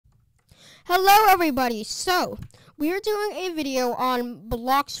Hello everybody, so we are doing a video on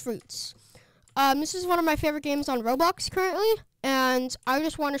Blox fruits. This is one of my favorite games on Roblox currently, and I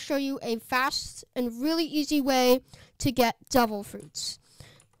just want to show you a fast and really easy way to get devil fruits.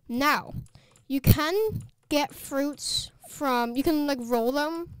 Now, you can get fruits from, you can like roll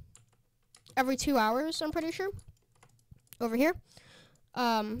them every 2 hours, I'm pretty sure, over here.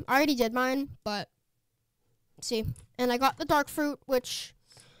 I already did mine, but see, and I got the dark fruit, which,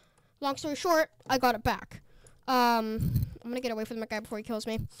 long story short, I got it back. I'm gonna get away from the guy before he kills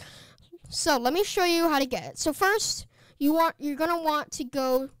me. So let me show you how to get it. So first, you're gonna want to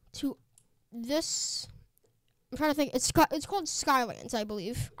go to this. I'm trying to think. It's called Skylands, I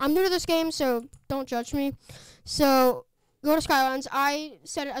believe. I'm new to this game, so don't judge me. So go to Skylands. I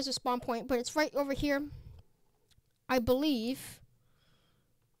set it as a spawn point, but it's right over here, I believe.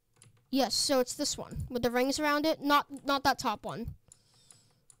 Yes, so it's this one with the rings around it. Not that top one.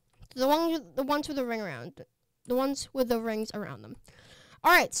 The ones with the ring around, the ones with the rings around them.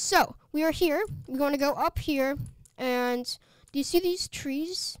 All right, so we are here. We're going to go up here, and do you see these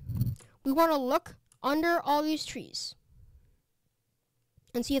trees? We want to look under all these trees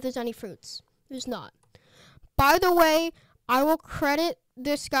and see if there's any fruits. There's not. By the way, I will credit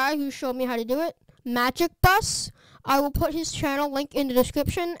this guy who showed me how to do it, Magic Bus. I will put his channel link in the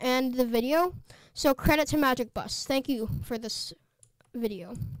description and the video. So credit to Magic Bus. Thank you for this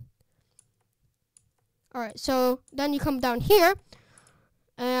video. Alright, so then you come down here,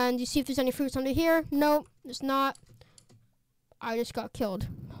 and you see if there's any fruits under here. Nope, there's not. I just got killed.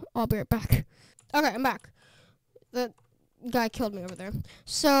 I'll be right back. Okay, I'm back. The guy killed me over there.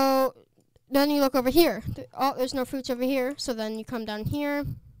 So then you look over here. Oh, there's no fruits over here. So then you come down here.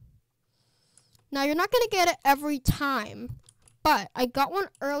 Now, you're not going to get it every time, but I got one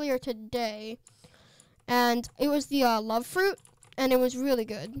earlier today, and it was the love fruit. And it was really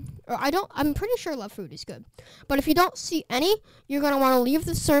good. Or I'm pretty sure love fruit is good. But if you don't see any, you're going to want to leave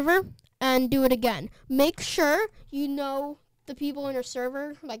the server and do it again. Make sure you know the people in your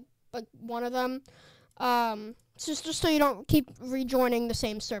server, like one of them. Just so you don't keep rejoining the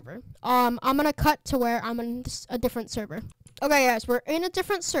same server. I'm going to cut to where I'm in a different server. Okay, guys, we're in a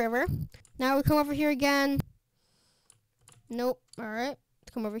different server. Now we come over here again. Nope. All right.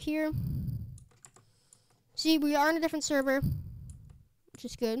 Let's come over here. See, we are in a different server, which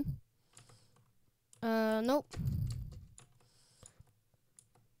is good. Nope.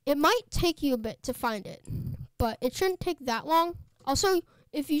 It might take you a bit to find it, but it shouldn't take that long. Also,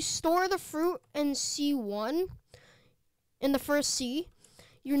 if you store the fruit in C1, in the first C,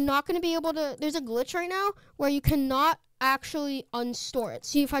 you're not going to be able to, there's a glitch right now where you cannot actually unstore it.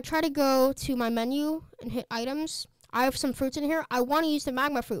 See, if I try to go to my menu and hit items, I have some fruits in here. I want to use the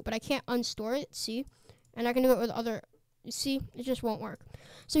magma fruit, but I can't unstore it, see? And I can do it with other, you see, it just won't work.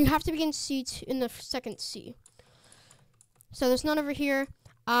 So you have to begin C in the second C. So there's none over here.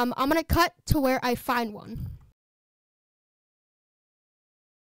 I'm going to cut to where I find one.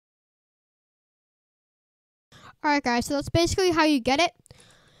 Alright guys, so that's basically how you get it.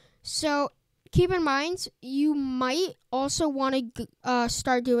 So keep in mind, you might also want to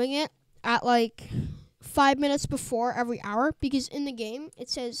start doing it at like 5 minutes before every hour, because in the game it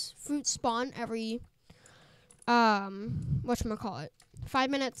says fruits spawn every whatchamacallit, 5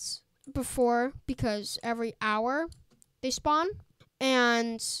 minutes before, because every hour they spawn,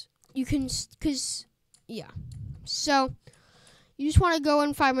 and you can, yeah, so you just want to go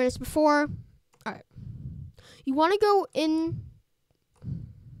in 5 minutes before. All right, you want to go in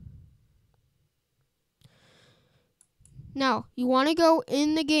now, you want to go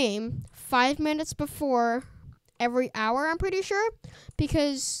in the game 5 minutes before every hour, I'm pretty sure,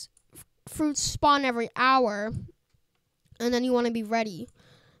 because fruits spawn every hour, and then you want to be ready.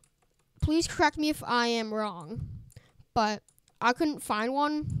 Please correct me if I am wrong, but I couldn't find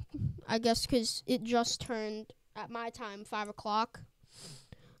one, I guess because it just turned, at my time, 5 o'clock.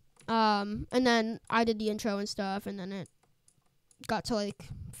 And then I did the intro and stuff, and then it got to like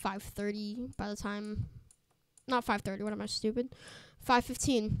 5:30 by the time, not 5:30, what am I, stupid?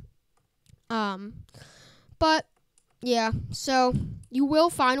 5:15. But yeah, so you will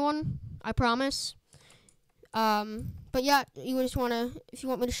find one, I promise. But yeah, you just want to, if you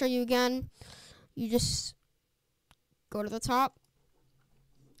want me to show you again, you just go to the top.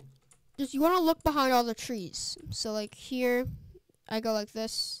 Just, you want to look behind all the trees. So like here, I go like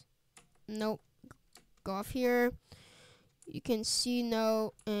this. Nope. Go off here. You can see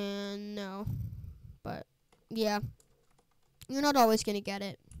no and no. But yeah, you're not always going to get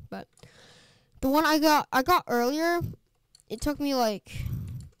it. But the one I got earlier, it took me like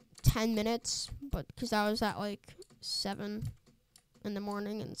 10 minutes, but because I was at like 7. in the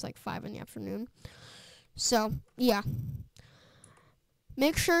morning, and it's like 5 in the afternoon. So, yeah.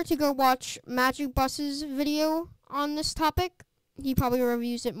 Make sure to go watch Magic Bus's video on this topic. He probably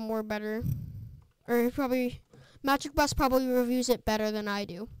reviews it better. Or Magic Bus probably reviews it better than I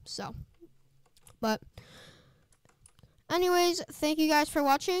do. So, but anyways, thank you guys for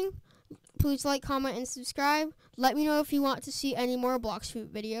watching. Please like, comment, and subscribe. Let me know if you want to see any more Blox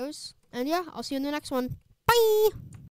Fruit videos. And yeah, I'll see you in the next one. Bye!